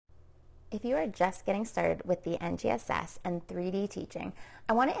If you are just getting started with the NGSS and 3D teaching,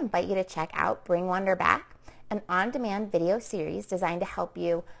 I want to invite you to check out Bring Wonder Back, an on-demand video series designed to help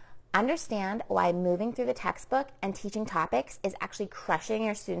you understand why moving through the textbook and teaching topics is actually crushing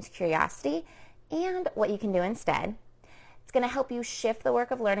your students' curiosity and what you can do instead. It's going to help you shift the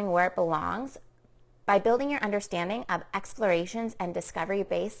work of learning where it belongs by building your understanding of explorations and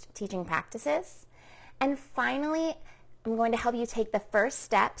discovery-based teaching practices. And finally, I'm going to help you take the first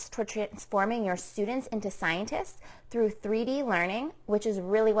steps toward transforming your students into scientists through 3D learning, which is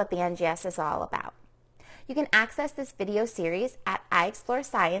really what the NGS is all about. You can access this video series at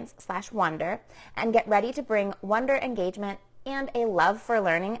iExploreScience/Wonder and get ready to bring wonder, engagement, and a love for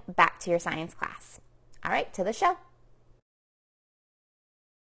learning back to your science class. All right, to the show.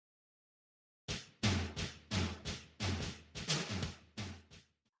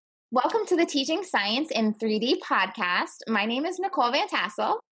 Welcome to the Teaching Science in 3D podcast. My name is Nicole Van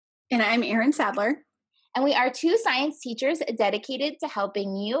Tassel. And I'm Erin Sadler. And we are two science teachers dedicated to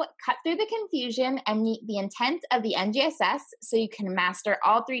helping you cut through the confusion and meet the intent of the NGSS so you can master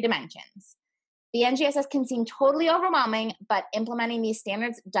all three dimensions. The NGSS can seem totally overwhelming, but implementing these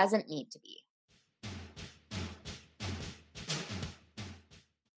standards doesn't need to be.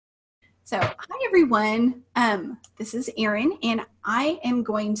 So, hi everyone. This is Erin, and I am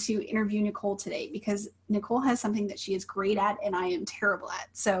going to interview Nicole today because Nicole has something that she is great at and I am terrible at.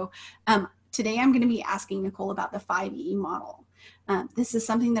 So, today I'm going to be asking Nicole about the 5E model. This is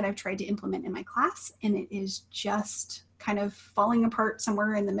something that I've tried to implement in my class, and it is just kind of falling apart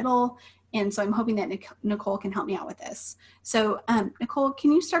somewhere in the middle. And so I'm hoping that Nicole can help me out with this. So, Nicole,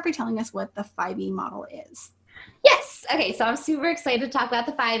 can you start by telling us what the 5E model is? Yes. Okay. So I'm super excited to talk about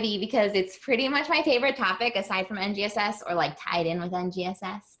the 5E because it's pretty much my favorite topic aside from NGSS or like tied in with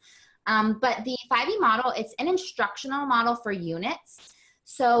NGSS. But the 5E model, it's an instructional model for units.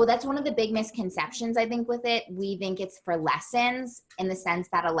 So that's one of the big misconceptions, I think, with it. We think it's for lessons in the sense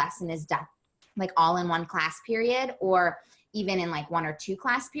that a lesson is done like all in one class period or even in like one or two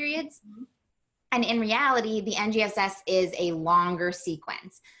class periods. Mm-hmm. And in reality, the NGSS is a longer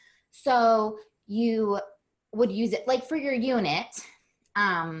sequence. So you would use it like for your unit.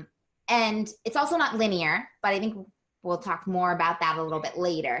 And it's also not linear, but I think we'll talk more about that a little bit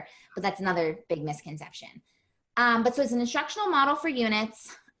later, but that's another big misconception. But so it's an instructional model for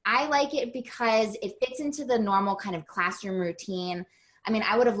units. I like it because it fits into the normal kind of classroom routine. I mean,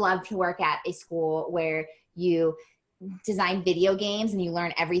 I would have loved to work at a school where you design video games and you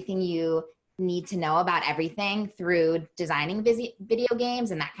learn everything you need to know about everything through designing video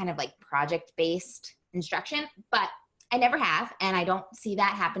games and that kind of like project-based instruction, but I never have, and I don't see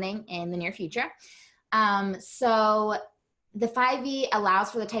that happening in the near future. So the 5E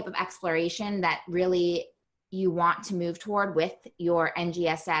allows for the type of exploration that really you want to move toward with your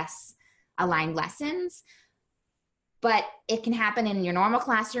NGSS aligned lessons. But it can happen in your normal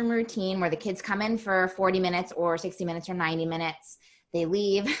classroom routine where the kids come in for 40 minutes or 60 minutes or 90 minutes. They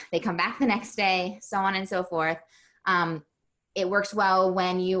leave, they come back the next day, so on and so forth. It works well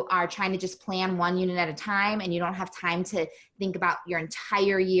when you are trying to just plan one unit at a time and you don't have time to think about your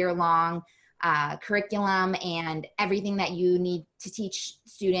entire year-long curriculum and everything that you need to teach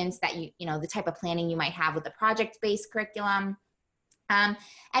students that you know, the type of planning you might have with a project-based curriculum. And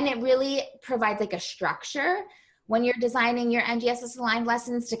it really provides like a structure when you're designing your NGSS aligned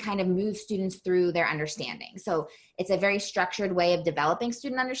lessons to kind of move students through their understanding. So it's a very structured way of developing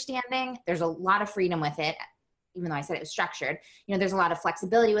student understanding. There's a lot of freedom with it. Even though I said it was structured, you know, there's a lot of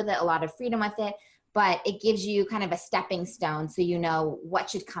flexibility with it, a lot of freedom with it, but it gives you kind of a stepping stone so you know what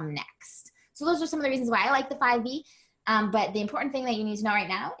should come next. So those are some of the reasons why I like the 5E. But the important thing that you need to know right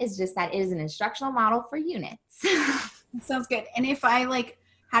now is just that it is an instructional model for units. Sounds good. And if I like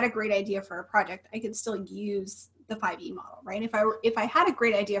had a great idea for a project, I could still use the 5E model, right? If I had a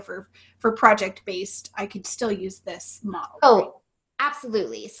great idea for project-based, I could still use this model. Oh. Right?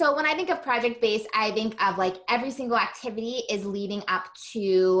 Absolutely. So when I think of project-based, I think of like every single activity is leading up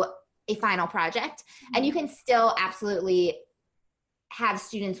to a final project. Mm-hmm. And you can still absolutely have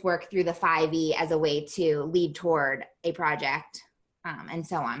students work through the 5E as a way to lead toward a project and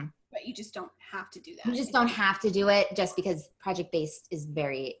so on. But you just don't have to do that. You just don't have to do it just because project-based is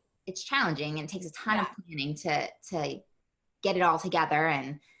it's challenging and it takes a ton of planning to get it all together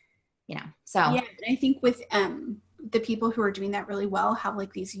and, you know, so. Yeah, and I think with, the people who are doing that really well have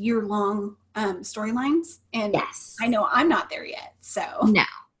like these year-long storylines, and yes. I know I'm not there yet, so no.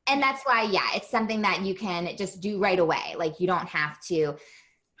 And that's why, it's something that you can just do right away. Like you don't have to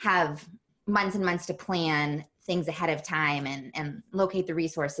have months and months to plan things ahead of time and locate the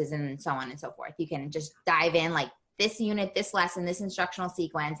resources and so on and so forth. You can just dive in like this unit, this lesson, this instructional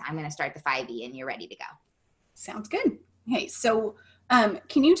sequence, I'm going to start the 5E and you're ready to go. Sounds good. Okay, so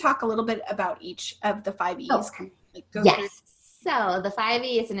can you talk a little bit about each of the 5Es? Oh, Go yes. through. So the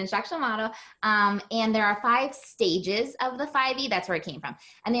 5E is an instructional model, and there are 5 stages of the 5E. That's where it came from.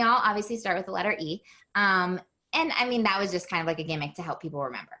 And they all obviously start with the letter E. And I mean, that was just kind of like a gimmick to help people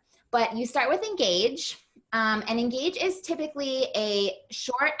remember. But you start with engage, and engage is typically a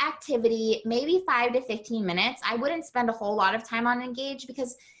short activity, maybe 5 to 15 minutes. I wouldn't spend a whole lot of time on engage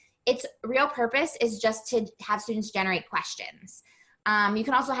because its real purpose is just to have students generate questions. You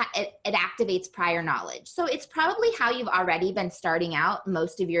can also it activates prior knowledge. So it's probably how you've already been starting out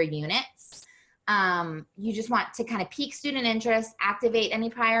most of your units. You just want to kind of pique student interest, activate any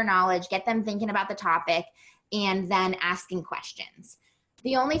prior knowledge, get them thinking about the topic, and then asking questions.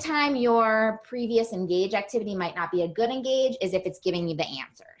 The only time your previous engage activity might not be a good engage is if it's giving you the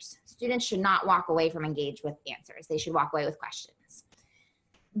answers. Students should not walk away from engage with answers. They should walk away with questions.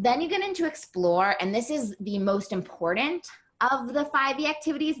 Then you get into explore, and this is the most important of the 5E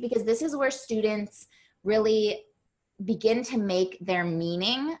activities because this is where students really begin to make their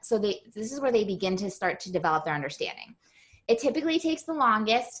meaning. So this is where they begin to start to develop their understanding. It typically takes the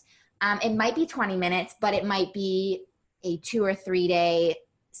longest. It might be 20 minutes, but it might be a 2 or 3 day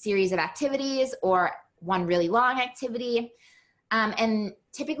series of activities or one really long activity. And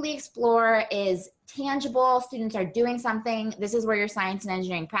typically explore is tangible. Students are doing something. This is where your science and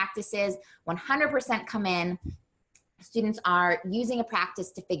engineering practices 100% come in. Students are using a practice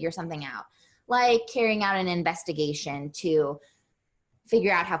to figure something out, like carrying out an investigation to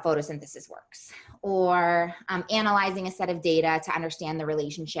figure out how photosynthesis works, or analyzing a set of data to understand the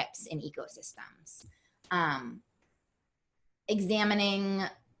relationships in ecosystems,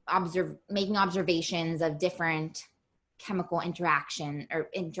 making observations of different chemical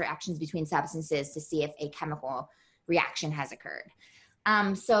interactions between substances to see if a chemical reaction has occurred.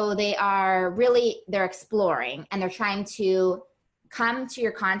 So they're exploring and they're trying to come to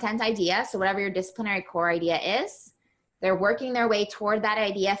your content idea. So whatever your disciplinary core idea is, they're working their way toward that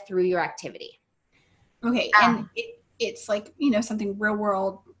idea through your activity. Okay. And it's like, something real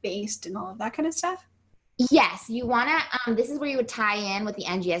world based and all of that kind of stuff. Yes, you want to, this is where you would tie in with the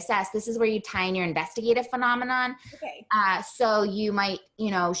NGSS. This is where you tie in your investigative phenomenon. Okay. So you might,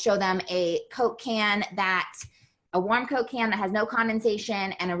 show them a warm Coke can that has no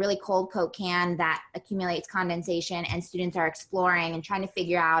condensation and a really cold Coke can that accumulates condensation, and students are exploring and trying to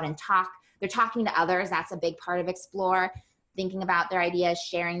figure out and they're talking to others. That's a big part of explore, thinking about their ideas,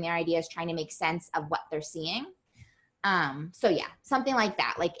 sharing their ideas, trying to make sense of what they're seeing. So yeah, something like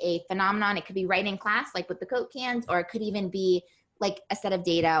that, like a phenomenon. It could be right in class, like with the Coke cans, or it could even be like a set of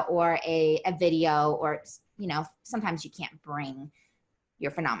data or a video, or, sometimes you can't bring your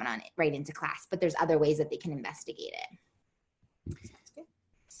phenomenon right into class, but there's other ways that they can investigate it.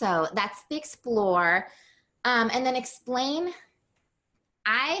 So that's the explore. And then explain.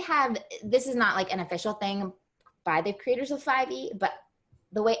 This is not like an official thing by the creators of 5E, but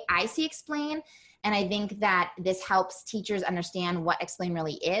the way I see explain, and I think that this helps teachers understand what explain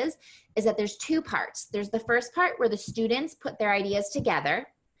really is that there's 2 parts. There's the first part where the students put their ideas together.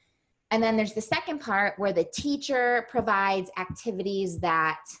 And then there's the second part where the teacher provides activities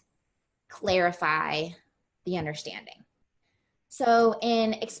that clarify the understanding. So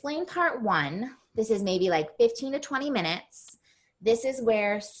in explain part 1, this is maybe like 15 to 20 minutes. This is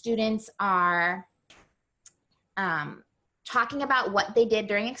where students are talking about what they did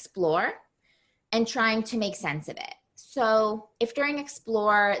during explore and trying to make sense of it. So if during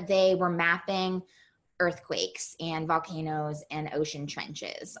explore they were mapping earthquakes and volcanoes and ocean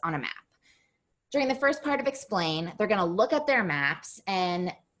trenches on a map, during the first part of explain, they're going to look at their maps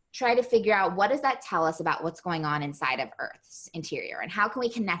and try to figure out, what does that tell us about what's going on inside of Earth's interior, and how can we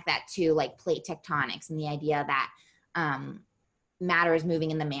connect that to like plate tectonics and the idea that matter is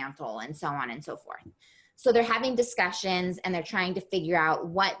moving in the mantle and so on and so forth. So they're having discussions and they're trying to figure out,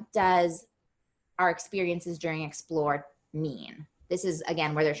 what does our experiences during explore mean? This is,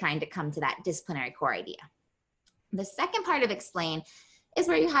 again, where they're trying to come to that disciplinary core idea. The second part of explain is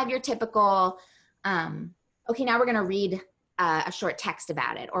where you have your typical, okay, now we're going to read a short text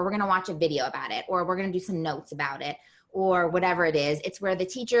about it, or we're going to watch a video about it, or we're going to do some notes about it, or whatever it is. It's where the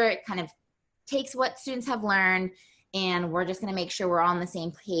teacher kind of takes what students have learned, and we're just going to make sure we're all on the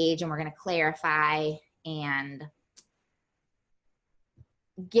same page, and we're going to clarify and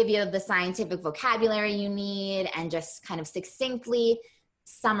give you the scientific vocabulary you need, and just kind of succinctly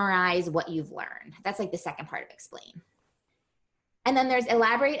summarize what you've learned. That's like the second part of explain. And then there's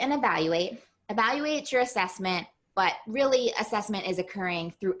elaborate and evaluate. Evaluate your assessment, but really assessment is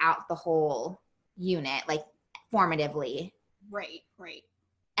occurring throughout the whole unit. Like formatively. Right, right.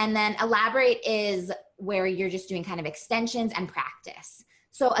 And then elaborate is where you're just doing kind of extensions and practice.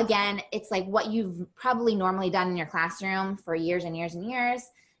 So again, it's like what you've probably normally done in your classroom for years and years and years,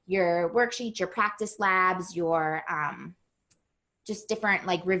 your worksheets, your practice labs, your just different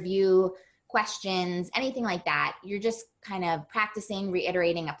like review questions, anything like that. You're just kind of practicing,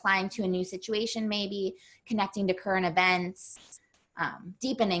 reiterating, applying to a new situation, maybe connecting to current events,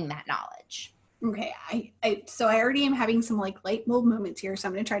 deepening that knowledge. Okay, so I already am having some like light bulb moments here, so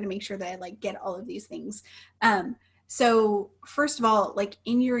I'm going to try to make sure that I like get all of these things. So first of all, like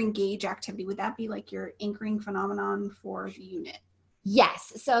in your engage activity, would that be like your anchoring phenomenon for the unit?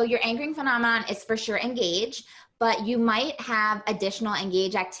 Yes. So your anchoring phenomenon is for sure engage, but you might have additional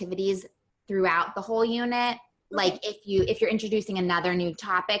engage activities throughout the whole unit. Like if you're introducing another new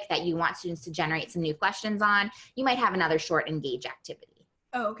topic that you want students to generate some new questions on, you might have another short engage activity.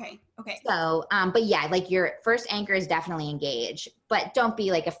 Oh, okay. Okay. So, but yeah, like your first anchor is definitely engage, but don't be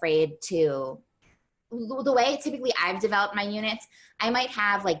like afraid to, the way typically I've developed my units, I might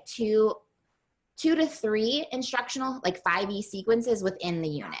have like two to three instructional, like 5E sequences within the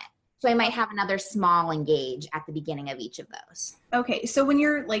unit. So I might have another small engage at the beginning of each of those. Okay. So when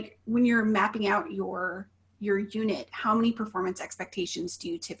you're mapping out your unit, how many performance expectations do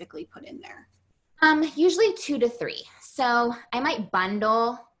you typically put in there? Usually 2 to 3. So I might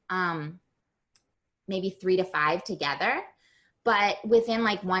bundle maybe 3 to 5 together, but within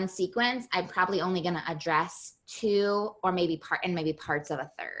like one sequence, I'm probably only going to address 2 or maybe parts of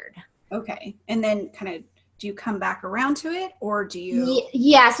a third. Okay. And then kind of, do you come back around to it, or do you?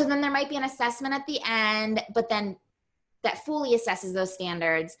 Yeah. So then there might be an assessment at the end, but then that fully assesses those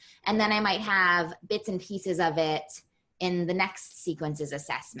standards. And then I might have bits and pieces of it in the next sequence's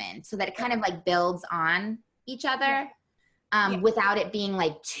assessment, so that it kind of like builds on each other without it being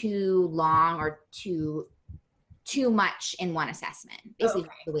like too long or too much in one assessment. Basically,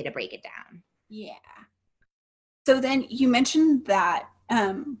 the way to break it down. Yeah. So then you mentioned that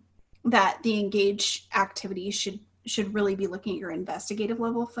that the engage activity should really be looking at your investigative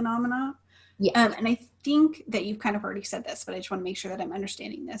level phenomena. Yeah. And I think that you've kind of already said this, but I just want to make sure that I'm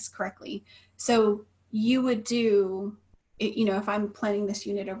understanding this correctly. So you would do, if I'm planning this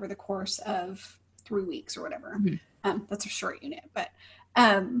unit over the course of 3 weeks or whatever, that's a short unit, but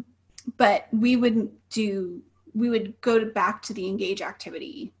we would go back to the engage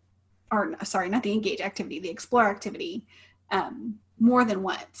activity, or sorry, not the engage activity, the explore activity, more than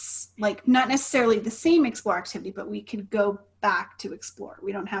once. Like not necessarily the same explore activity, but we could go back to explore.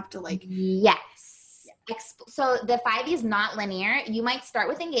 We don't have to like. Yes. So the 5E is not linear. You might start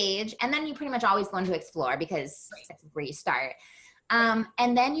with engage, and then you pretty much always go into explore because that's where you start.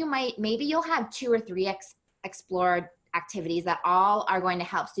 And then maybe you'll have 2 or 3 explore activities that all are going to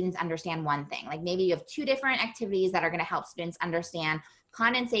help students understand one thing. Like maybe you have 2 different activities that are going to help students understand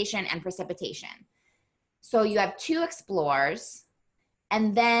condensation and precipitation. So you have 2 explores,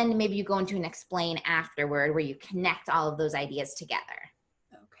 and then maybe you go into an explain afterward where you connect all of those ideas together.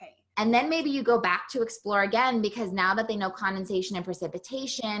 Okay. And then maybe you go back to explore again, because now that they know condensation and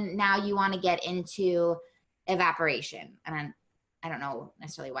precipitation, now you want to get into evaporation. And I don't know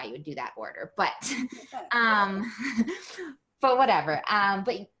necessarily why you would do that order, but but whatever.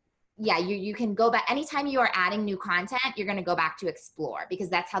 But yeah, you can go back anytime you are adding new content, you're going to go back to explore, because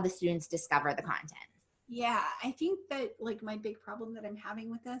that's how the students discover the content. Yeah, I think that like my big problem that I'm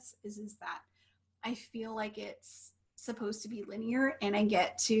having with this is that I feel like it's supposed to be linear, and I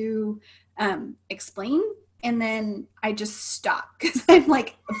get to explain, and then I just stop because I'm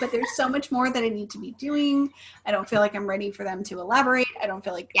like, but there's so much more that I need to be doing. I don't feel like I'm ready for them to elaborate. I don't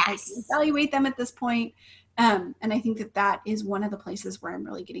feel like I can evaluate them at this point. And I think that is one of the places where I'm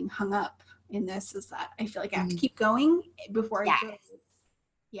really getting hung up in this, is that I feel like I have to keep going before I go.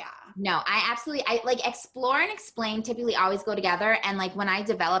 Yeah. No, I like explore and explain typically always go together. And like when I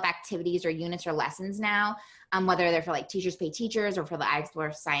develop activities or units or lessons now, whether they're for like Teachers Pay Teachers or for the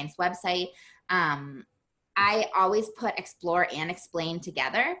iExplore Science website, I always put explore and explain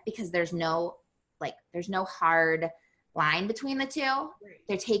together, because there's no hard line between the two. Right.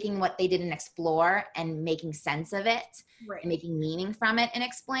 They're taking what they did in explore and making sense of it, and making meaning from it in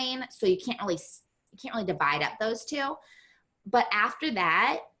explain. So you can't really divide up those two. But after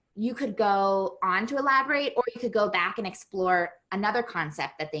that, you could go on to elaborate, or you could go back and explore another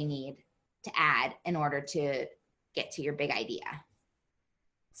concept that they need to add in order to get to your big idea.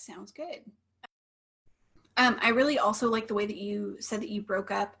 Sounds good. I really also like the way that you said that you broke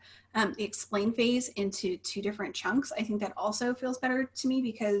up the explain phase into 2 different chunks. I think that also feels better to me,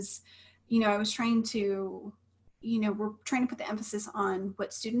 because, I was trying to, we're trying to put the emphasis on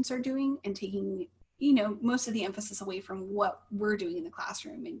what students are doing and taking, most of the emphasis away from what we're doing in the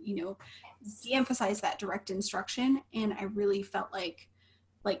classroom and, de-emphasize that direct instruction. And I really felt like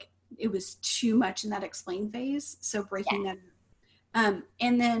it was too much in that explain phase. So breaking that.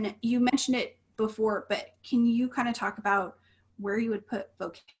 And then you mentioned it before, but can you kind of talk about where you would put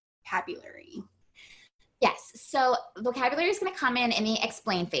vocabulary? Yes. So vocabulary is going to come in the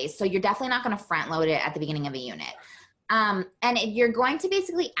explain phase. So you're definitely not going to front load it at the beginning of a unit. And you're going to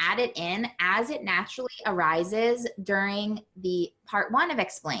basically add it in as it naturally arises during the part 1 of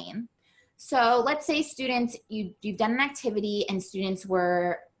explain. So let's say students, you've done an activity and students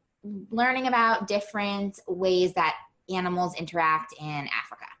were learning about different ways that animals interact in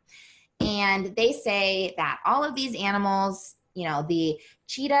Africa. And they say that all of these animals, the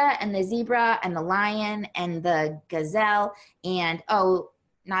cheetah and the zebra and the lion and the gazelle and,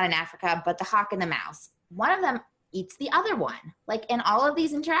 not in Africa, but the hawk and the mouse, one of them eats the other one. Like in all of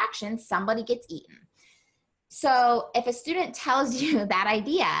these interactions, somebody gets eaten. So if a student tells you that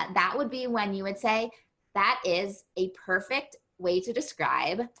idea, that would be when you would say, that is a perfect way to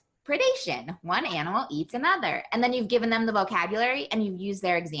describe predation. One animal eats another. And then you've given them the vocabulary and you've used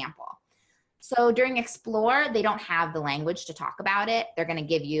their example. So during Explore, they don't have the language to talk about it. They're going to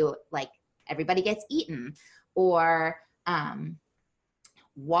give you like, everybody gets eaten, or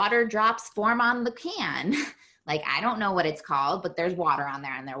water drops form on the can. Like, I don't know what it's called, but there's water on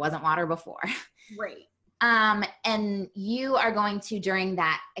there and there wasn't water before. Right. And you are going to, during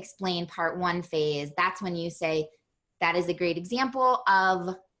that explain part 1 phase, that's when you say, that is a great example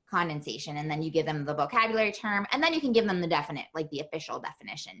of condensation. And then you give them the vocabulary term, and then you can give them the definite, like the official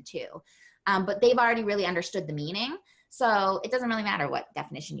definition too. But they've already really understood the meaning. So it doesn't really matter what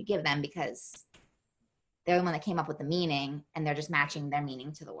definition you give them, because they're the one that came up with the meaning and they're just matching their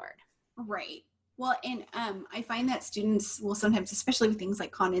meaning to the word. Right. Well, and I find that students will sometimes, especially with things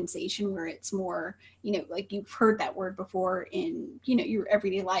like condensation, where it's more, like you've heard that word before in, your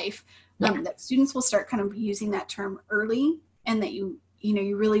everyday life, that students will start kind of using that term early, and that you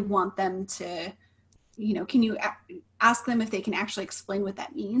really want them to, can you ask them if they can actually explain what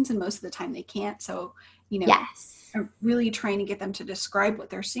that means? And most of the time they can't. So, yes. I'm really trying to get them to describe what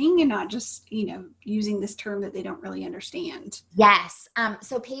they're seeing and not just, using this term that they don't really understand. Yes.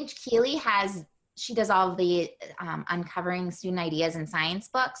 So Paige Keeley she does all of the uncovering student ideas in science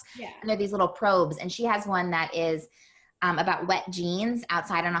books. Yeah. And they're these little probes. And she has one that is about wet jeans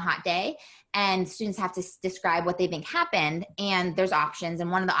outside on a hot day. And students have to describe what they think happened. And there's options. And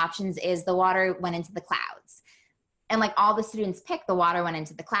one of the options is the water went into the clouds. And like all the students pick the water went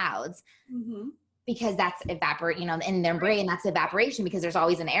into the clouds. Mm-hmm. Because that's in their brain, that's evaporation, because there's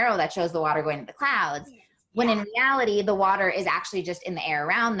always an arrow that shows the water going into the clouds. Yeah. When in reality, the water is actually just in the air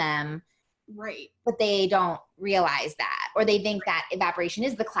around them. Right. But they don't realize that, or they think that evaporation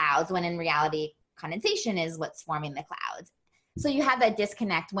is the clouds, when in reality, condensation is what's forming the clouds. So you have that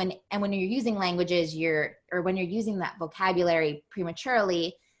disconnect when you're using languages, when you're using that vocabulary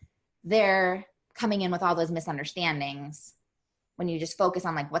prematurely, they're coming in with all those misunderstandings when you just focus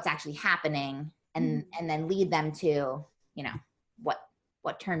on like what's actually happening, and then lead them to,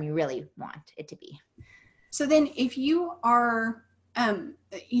 what term you really want it to be. So then if you are,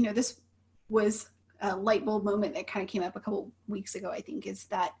 this was a light bulb moment that kind of came up a couple weeks ago, I think, is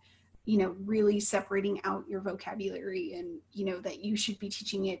that, really separating out your vocabulary, and, that you should be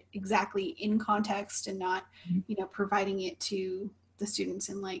teaching it exactly in context and not, providing it to the students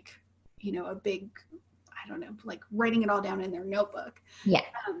in like, a big, I don't know, like writing it all down in their notebook. Yeah.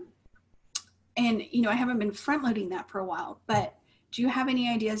 And, I haven't been front loading that for a while, but do you have any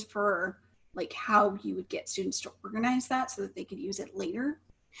ideas for like how you would get students to organize that so that they could use it later?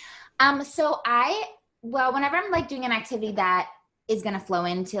 Whenever I'm like doing an activity that is going to flow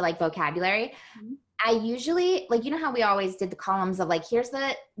into like vocabulary, mm-hmm. I usually, like, how we always did the columns of like, here's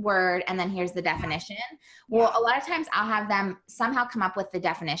the word and then here's the definition. Yeah. Well, a lot of times I'll have them somehow come up with the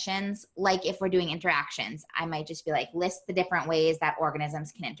definitions. Like if we're doing interactions, I might just be like, list the different ways that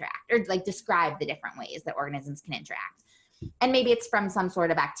organisms can interact, or like describe the different ways that organisms can interact. And maybe it's from some sort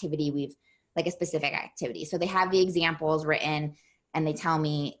of activity like a specific activity. So they have the examples written and they tell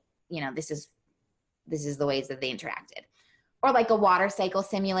me, this is the ways that they interacted. Or like a water cycle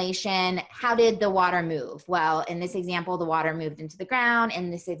simulation. How did the water move? Well, in this example, the water moved into the ground. In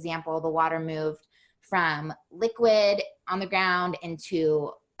this example, the water moved from liquid on the ground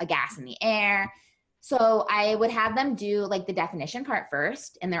into a gas in the air. So I would have them do like the definition part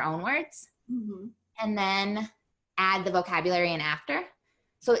first in their own words, mm-hmm. and then add the vocabulary in after.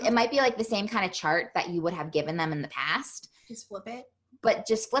 So it might be like the same kind of chart that you would have given them in the past. Just flip it. But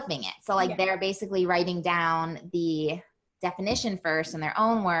just flipping it. So like they're basically writing down the definition first in their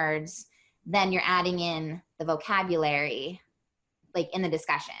own words, then you're adding in the vocabulary like in the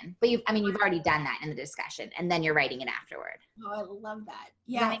discussion. But you've already done that in the discussion, and then you're writing it afterward. Oh, I love that.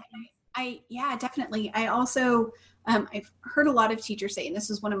 Yeah. Yeah, definitely. I also, I've heard a lot of teachers say, and this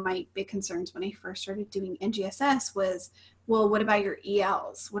was one of my big concerns when I first started doing NGSS was, well, what about your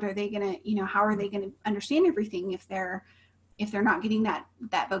ELs? What are they going to, how are they going to understand everything if they're not getting that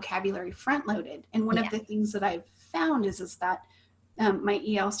vocabulary front loaded? And one of the things that I've found is that my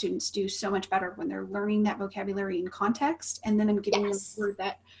EL students do so much better when they're learning that vocabulary in context, and then I'm giving them a word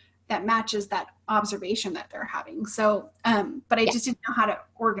that matches that observation that they're having. So, but I just didn't know how to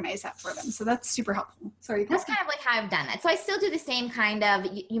organize that for them. So that's super helpful. Sorry. That's kind of like how I've done that. So I still do the same kind of,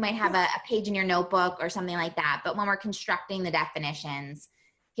 you might have a page in your notebook or something like that. But when we're constructing the definitions,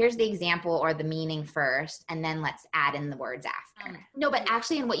 here's the example or the meaning first, and then let's add in the words after. No, but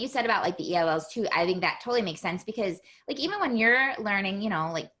actually, in what you said about like the ELLs too, I think that totally makes sense, because like even when you're learning,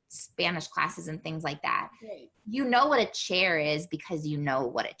 like Spanish classes and things like that, you know what a chair is because you know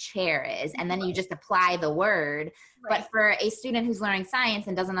what a chair is, and then you just apply the word. But for a student who's learning science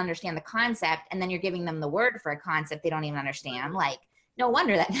and doesn't understand the concept, and then you're giving them the word for a concept they don't even understand, like no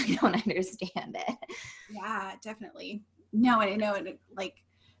wonder that they don't understand it. Yeah, definitely. No, I know it, like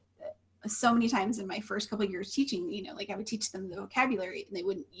so many times in my first couple of years teaching, like I would teach them the vocabulary and they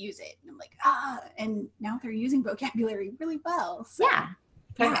wouldn't use it, and I'm like, and now they're using vocabulary really well. So, yeah.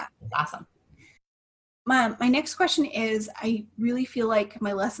 That's awesome. My next question is, I really feel like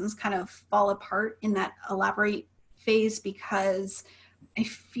my lessons kind of fall apart in that elaborate phase, because I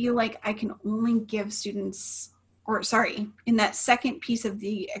feel like I can only give students, in that second piece of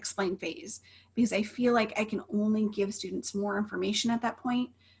the explain phase, because I feel like I can only give students more information at that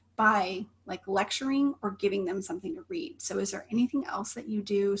point by like lecturing or giving them something to read. So is there anything else that you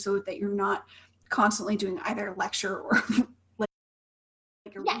do so that you're not constantly doing either lecture or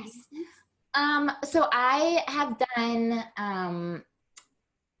Yes. So I have done, I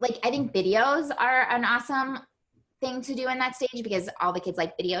think videos are an awesome thing to do in that stage, because all the kids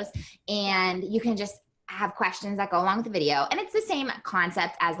like videos, and you can just have questions that go along with the video. And it's the same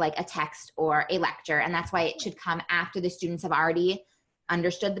concept as like a text or a lecture. And that's why it should come after the students have already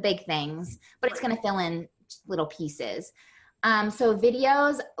understood the big things, but it's going to fill in little pieces. So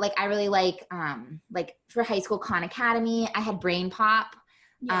videos, like I really like for high school Khan Academy, I had Brain Pop.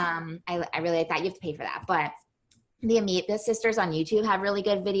 I really like that. You have to pay for that, but the sisters on YouTube have really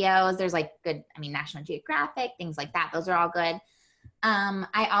good videos. There's like good, National Geographic, things like that. Those are all good.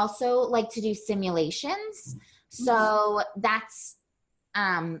 I also like to do simulations. So that's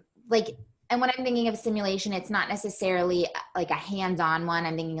and when I'm thinking of simulation, it's not necessarily like a hands-on one.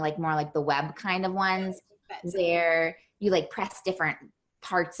 I'm thinking like more like the web kind of ones where you like press different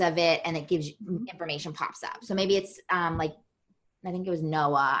parts of it and it gives you information pops up. So maybe it's I think it was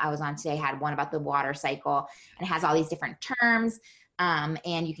NOAA I was on today, had one about the water cycle, and it has all these different terms.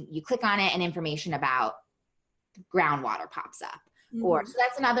 And you click on it and information about groundwater pops up. So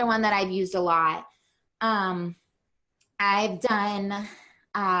that's another one that I've used a lot. I've done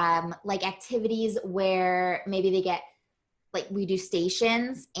activities where maybe they get, we do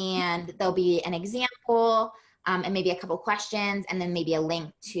stations and there'll be an example and maybe a couple questions, and then maybe a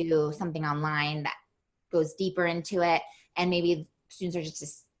link to something online that goes deeper into it. And maybe students are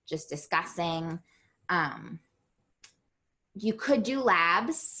just discussing. You could do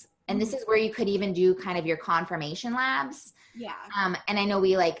labs, and this is where you could even do kind of your confirmation labs. Yeah. And I know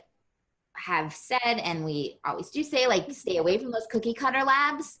we have said, and we always do say, stay away from those cookie cutter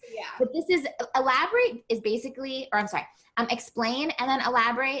labs. Yeah. But this is elaborate is basically, explain and then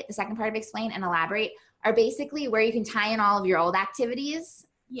elaborate. The second part of explain and elaborate are basically where you can tie in all of your old activities.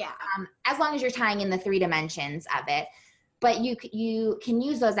 Yeah. As long as you're tying in the 3 dimensions of it. But you can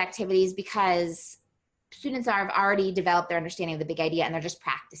use those activities because students have already developed their understanding of the big idea, and they're just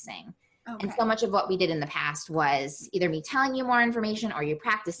practicing. Okay. And so much of what we did in the past was either me telling you more information or you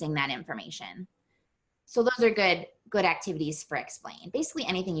practicing that information. So those are good activities for explain. Basically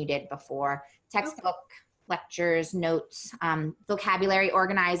anything you did before, textbook, lectures, notes, vocabulary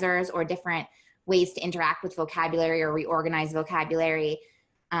organizers, or different ways to interact with vocabulary or reorganize vocabulary,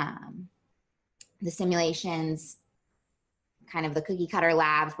 the simulations, kind of the cookie cutter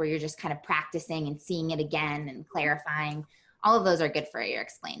labs where you're just kind of practicing and seeing it again and clarifying. All of those are good for your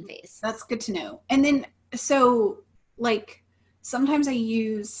explain phase. That's good to know. And then, so sometimes I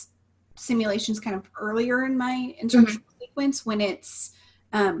use simulations kind of earlier in my instructional sequence when it's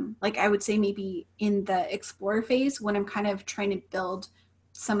I would say maybe in the explore phase, when I'm kind of trying to build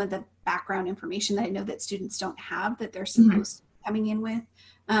some of the background information that I know that students don't have that they're supposed to be coming in with.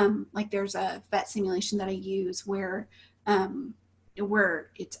 There's a vet simulation that I use where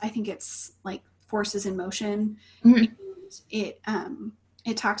where I think it's like forces in motion. Mhm. And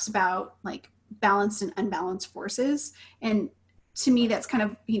it talks about like balanced and unbalanced forces. And to me, that's kind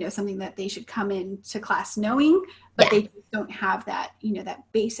of, something that they should come into class knowing, but Yeah. they just don't have that,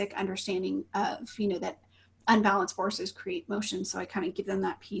 that basic understanding of, that unbalanced forces create motion. So I kind of give them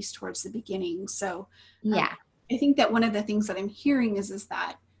that piece towards the beginning. So Yeah. I think that one of the things that I'm hearing is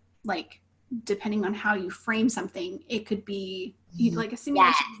that, like, depending on how you frame something, it could be like a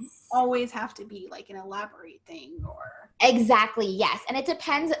simulation Yes. always have to be like an elaborate thing or. Exactly. Yes. And it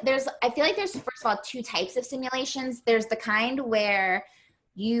depends. I feel like there's, first of all, two types of simulations. There's the kind where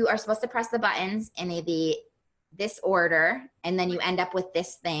you are supposed to press the buttons in this order, and then you end up with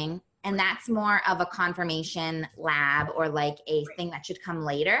this thing. And that's more of a confirmation lab, or like a thing that should come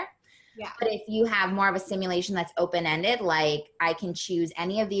later. Yeah. But if you have more of a simulation that's open-ended, like I can choose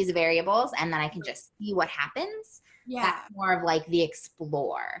any of these variables and then I can just see what happens. Yeah. That's more of like the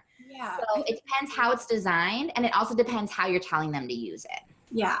explore. Yeah. So it depends how it's designed, and it also depends how you're telling them to use it.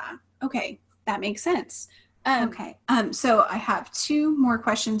 Yeah. Okay. That makes sense. Okay. So I have two more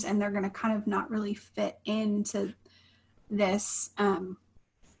questions, and they're going to kind of not really fit into this,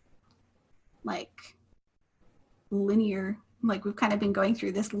 like linear, like we've kind of been going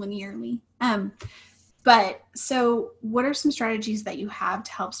through this linearly. But so what are some strategies that you have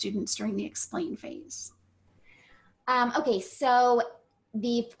to help students during the explain phase? Okay. So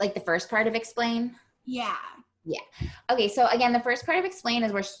the first part of explain. Yeah. Yeah. Okay. So again, the first part of explain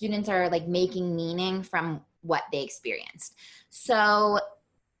is where students are like making meaning from what they experienced. So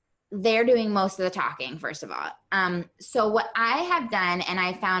they're doing most of the talking, first of all. So what I have done and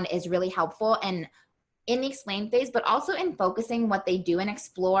I found is really helpful, and in the explain phase, but also in focusing what they do and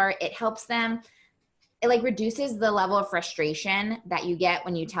explore, it helps them, it like reduces the level of frustration that you get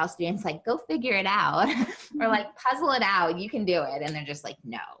when you tell students like, go figure it out or like puzzle it out, you can do it. And they're just like,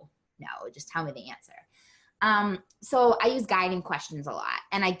 no, just tell me the answer. So I use guiding questions a lot,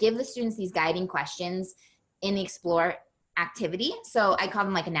 and I give the students these guiding questions in the explore activity. So I call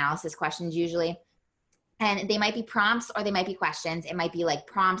them like analysis questions usually. And they might be prompts or they might be questions. It might be like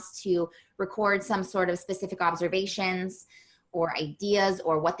prompts to record some sort of specific observations or ideas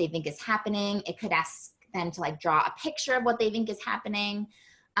or what they think is happening. It could ask them to like draw a picture of what they think is happening.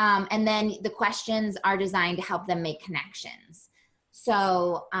 And then the questions are designed to help them make connections.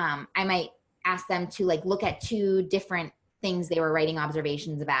 So I might ask them to like look at two different things they were writing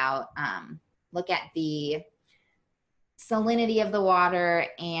observations about. Look at the salinity of the water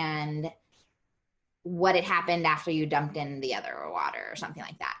and what had happened after you dumped in the other water or something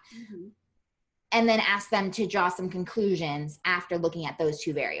like that. Mm-hmm. And then ask them to draw some conclusions after looking at those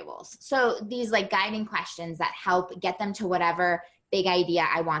two variables. So these like guiding questions that help get them to whatever big idea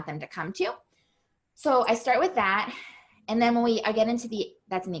I want them to come to. So I start with that. And then when I get into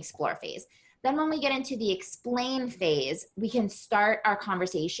that's in the explore phase. Then when we get into the explain phase, we can start our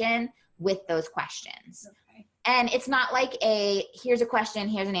conversation with those questions. Okay. And it's not like here's a question,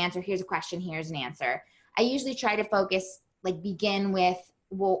 here's an answer, here's a question, here's an answer. I usually try to focus, like begin with,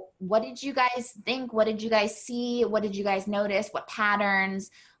 well, what did you guys think? What did you guys see? What did you guys notice? What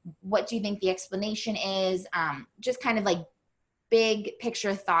patterns? What do you think the explanation is? Just kind of like big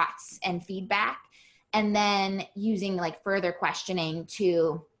picture thoughts and feedback. And then using like further questioning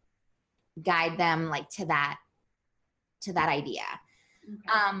to guide them like to that idea.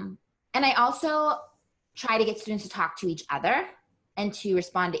 Okay. And I also try to get students to talk to each other and to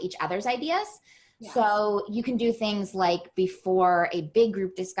respond to each other's ideas. Yeah. So you can do things like before a big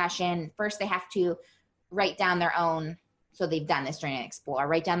group discussion, first they have to write down their own, so they've done this during an explore,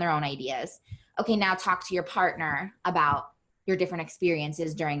 write down their own ideas. Okay, now talk to your partner about your different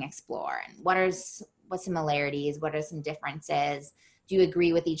experiences during explore and what similarities, what are some differences? Do you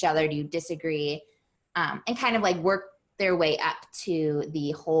agree with each other? Do you disagree? And kind of like work their way up to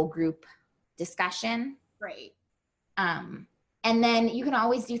the whole group discussion. Right. And then you can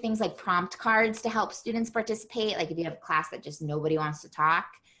always do things like prompt cards to help students participate. Like if you have a class that just nobody wants to talk,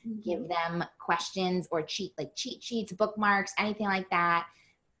 mm-hmm. give them questions or cheat sheets, bookmarks, anything like that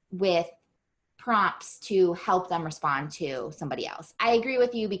with prompts to help them respond to somebody else. I agree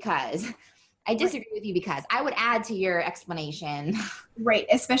with you because I disagree with you because I would add to your explanation. Right.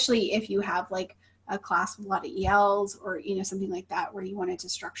 Especially if you have like a class with a lot of ELs or, something like that, where you wanted to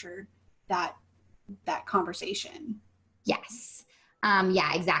structure that conversation. Yes.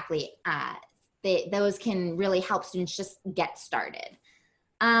 Yeah, exactly. Those can really help students just get started.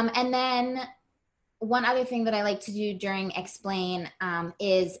 And then one other thing that I like to do during explain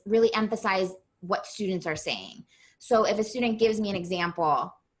is really emphasize what students are saying. So if a student gives me an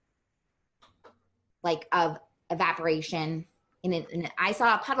example like of evaporation and I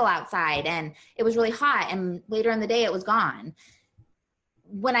saw a puddle outside and it was really hot, and later in the day it was gone.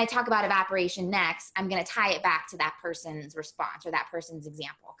 When I talk about evaporation next, I'm going to tie it back to that person's response or that person's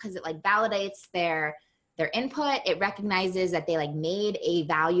example, because it like validates their input. It recognizes that they like made a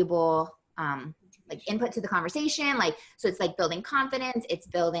valuable like input to the conversation. Like, so it's like building confidence. It's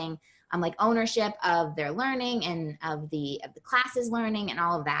building like ownership of their learning and of the class's learning and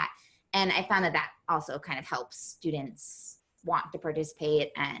all of that. And I found that also kind of helps students want to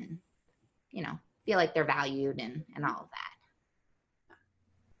participate and, you know, feel like they're valued and all of that.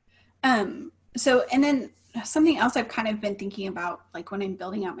 So, and then something else I've kind of been thinking about, like when I'm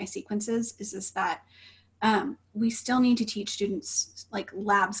building out my sequences, is that we still need to teach students like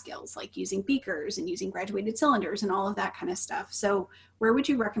lab skills, like using beakers and using graduated cylinders and all of that kind of stuff. So where would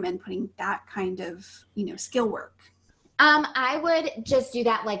you recommend putting that kind of, you know, skill work? I would just do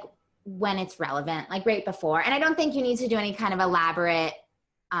that like when it's relevant, like right before. And I don't think you need to do any kind of elaborate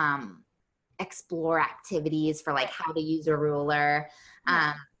explore activities for like how to use a ruler.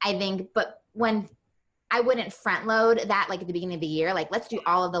 I think, but when I wouldn't front load that like at the beginning of the year, like let's do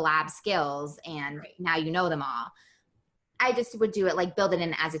all of the lab skills and now you know them all. I just would do it like build it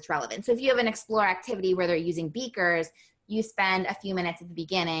in as it's relevant. So if you have an explore activity where they're using beakers, you spend a few minutes at the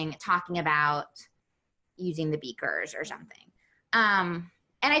beginning talking about using the beakers or something.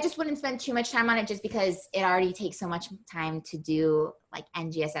 And I just wouldn't spend too much time on it just because it already takes so much time to do like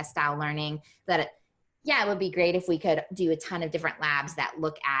NGSS style learning that it would be great if we could do a ton of different labs that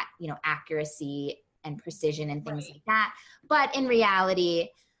look at, you know, accuracy and precision and things like that. But in reality,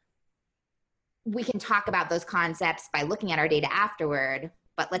 we can talk about those concepts by looking at our data afterward,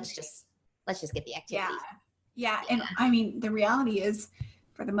 but let's just get the activity. Yeah. And I mean, the reality is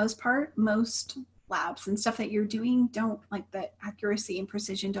for the most part, most labs and stuff that you're doing don't like the accuracy and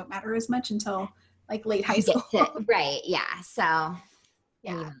precision don't matter as much until like late high school. Right. Yeah. So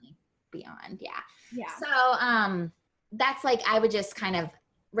even beyond. Yeah. So that's like, I would just kind of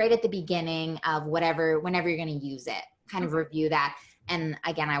right at the beginning of whenever you're going to use it, kind of review that. And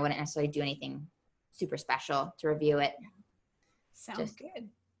again, I wouldn't necessarily do anything super special to review it. Sounds good.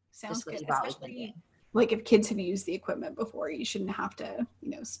 Especially like if kids have used the equipment before, you shouldn't have to, you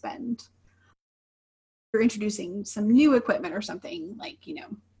know, spend. You're introducing some new equipment or something, like, you know,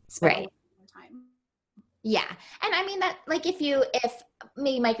 spend more time. Yeah. And I mean that like if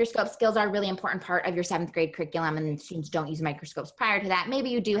maybe microscope skills are a really important part of your 7th grade curriculum and students don't use microscopes prior to that, maybe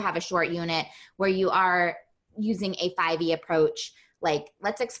you do have a short unit where you are using a 5E approach. Like,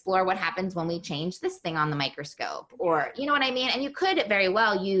 let's explore what happens when we change this thing on the microscope, or, you know what I mean? And you could very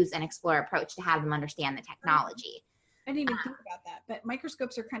well use an explore approach to have them understand the technology. I didn't even think about that, but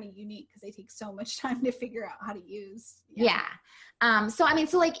microscopes are kind of unique because they take so much time to figure out how to use. Yeah. So, I mean,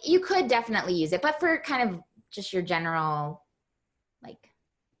 so like you could definitely use it, but for kind of just your general, like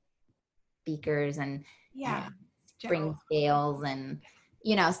beakers and spring scales and,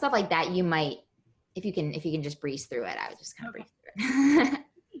 you know, stuff like that, you might, if you can just breeze through it, I would just kind of breeze through it.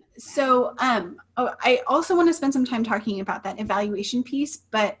 So, I also want to spend some time talking about that evaluation piece,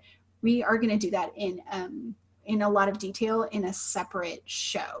 but we are going to do that in a lot of detail in a separate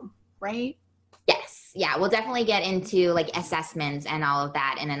show, right? Yes. Yeah. We'll definitely get into like assessments and all of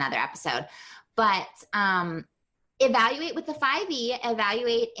that in another episode, but, evaluate with the 5E.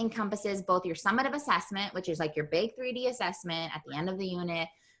 Evaluate encompasses both your summative assessment, which is like your big 3D assessment at the end of the unit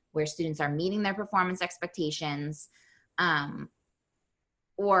where students are meeting their performance expectations,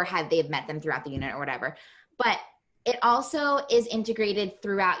 or they've met them throughout the unit or whatever. But it also is integrated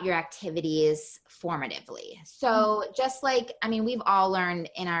throughout your activities formatively. So just like, I mean, we've all learned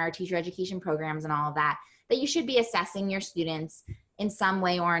in our teacher education programs and all of that, that you should be assessing your students in some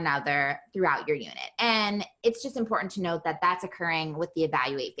way or another throughout your unit. And it's just important to note that that's occurring with the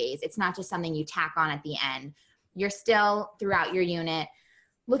evaluate phase. It's not just something you tack on at the end. You're still throughout your unit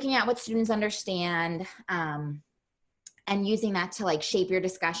looking at what students understand, and using that to like shape your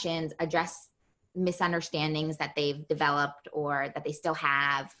discussions, address misunderstandings that they've developed or that they still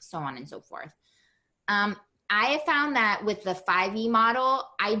have, so on and so forth. I have found that with the 5E model,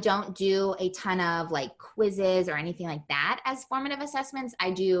 I don't do a ton of like quizzes or anything like that as formative assessments.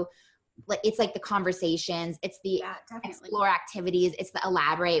 I do like, it's like the conversations, it's the explore activities, it's the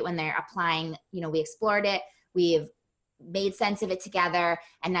elaborate when they're applying, you know, we explored it, we've made sense of it together,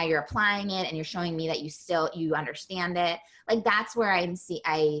 and now you're applying it and you're showing me that you understand it. Like that's where I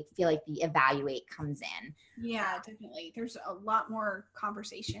feel like the evaluate comes in. Yeah, definitely. There's a lot more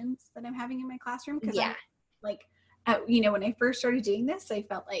conversations that I'm having in my classroom because you know, when I first started doing this, I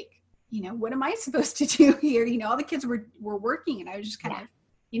felt like, you know, what am I supposed to do here? You know, all the kids were working and I was just kind of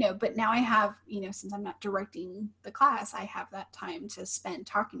but now I have, since I'm not directing the class, I have that time to spend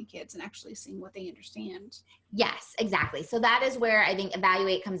talking to kids and actually seeing what they understand. Yes, exactly. So that is where I think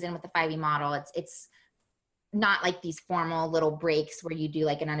Evaluate comes in with the 5E model. It's not like these formal little breaks where you do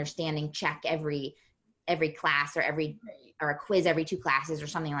like an understanding check every class or a quiz every 2 classes or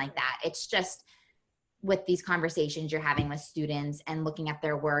something like that. It's just with these conversations you're having with students and looking at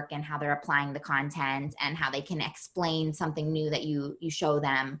their work and how they're applying the content and how they can explain something new that you show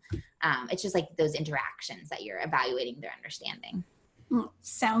them. It's just like those interactions that you're evaluating their understanding.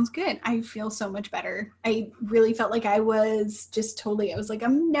 Sounds good. I feel so much better. I really felt like I was like,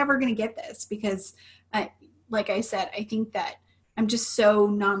 I'm never going to get this because like I said, I think that I'm just so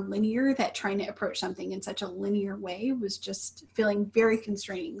nonlinear that trying to approach something in such a linear way was just feeling very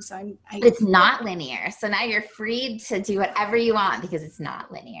constraining. So but it's not linear. So now you're free to do whatever you want because it's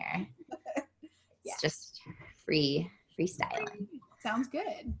not linear. It's just freestyling. Sounds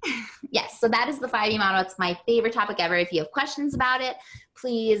good. Yes. So that is the 5E model. It's my favorite topic ever. If you have questions about it,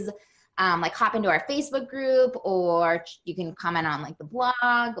 please hop into our Facebook group, or you can comment on like the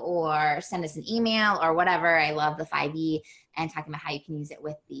blog or send us an email or whatever. I love the 5E and talking about how you can use it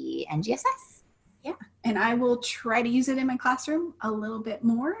with the NGSS. Yeah. And I will try to use it in my classroom a little bit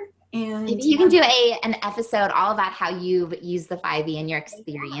more. And maybe you can do an episode all about how you've used the 5E and your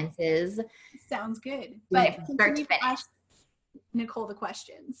experiences. Sounds good. But continue to ask Nicole the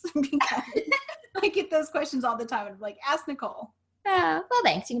questions because I get those questions all the time. I'm like, ask Nicole. Well,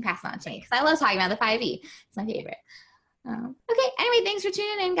 thanks. You can pass it on to me because I love talking about the 5E. It's my favorite. Okay. Anyway, thanks for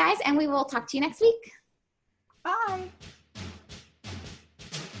tuning in, guys, and we will talk to you next week. Bye.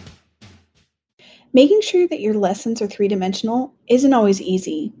 Making sure that your lessons are 3-dimensional isn't always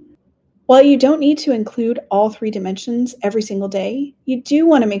easy. While you don't need to include all 3 dimensions every single day, you do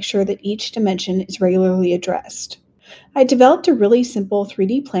want to make sure that each dimension is regularly addressed. I developed a really simple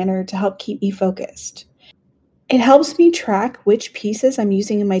 3D planner to help keep me focused. It helps me track which pieces I'm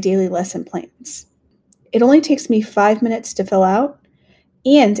using in my daily lesson plans. It only takes me 5 minutes to fill out,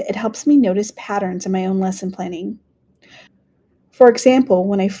 and it helps me notice patterns in my own lesson planning. For example,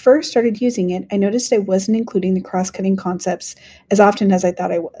 when I first started using it, I noticed I wasn't including the cross-cutting concepts as often as I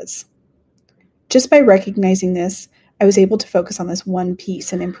thought I was. Just by recognizing this, I was able to focus on this one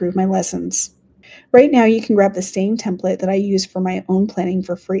piece and improve my lessons. Right now, you can grab the same template that I use for my own planning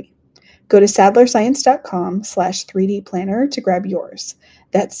for free. Go to sadlerscience.com/3D planner to grab yours.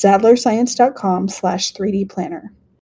 That's sadlerscience.com/3D planner.